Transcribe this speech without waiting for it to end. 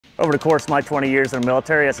Over the course of my 20 years in the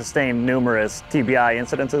military, I sustained numerous TBI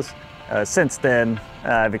incidences. Since then,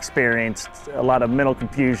 I've experienced a lot of mental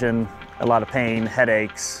confusion, a lot of pain,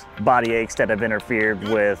 headaches, body aches that have interfered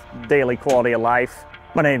with daily quality of life.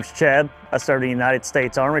 My name's Chad. I served in the United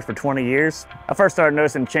States Army for 20 years. I first started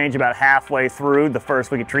noticing change about halfway through the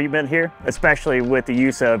first week of treatment here, especially with the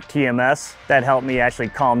use of TMS. That helped me actually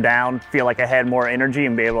calm down, feel like I had more energy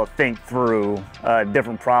and be able to think through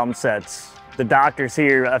different problem sets. The doctors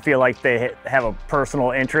here, I feel like they have a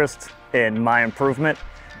personal interest in my improvement.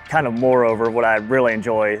 Kind of moreover, what I really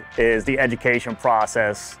enjoy is the education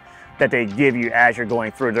process that they give you as you're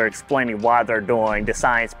going through. They're explaining why they're doing, the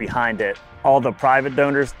science behind it. All the private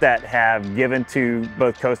donors that have given to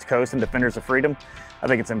both Coast to Coast and Defenders of Freedom, I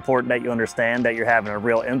think it's important that you understand that you're having a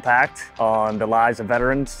real impact on the lives of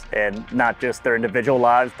veterans, and not just their individual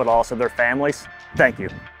lives, but also their families. Thank you.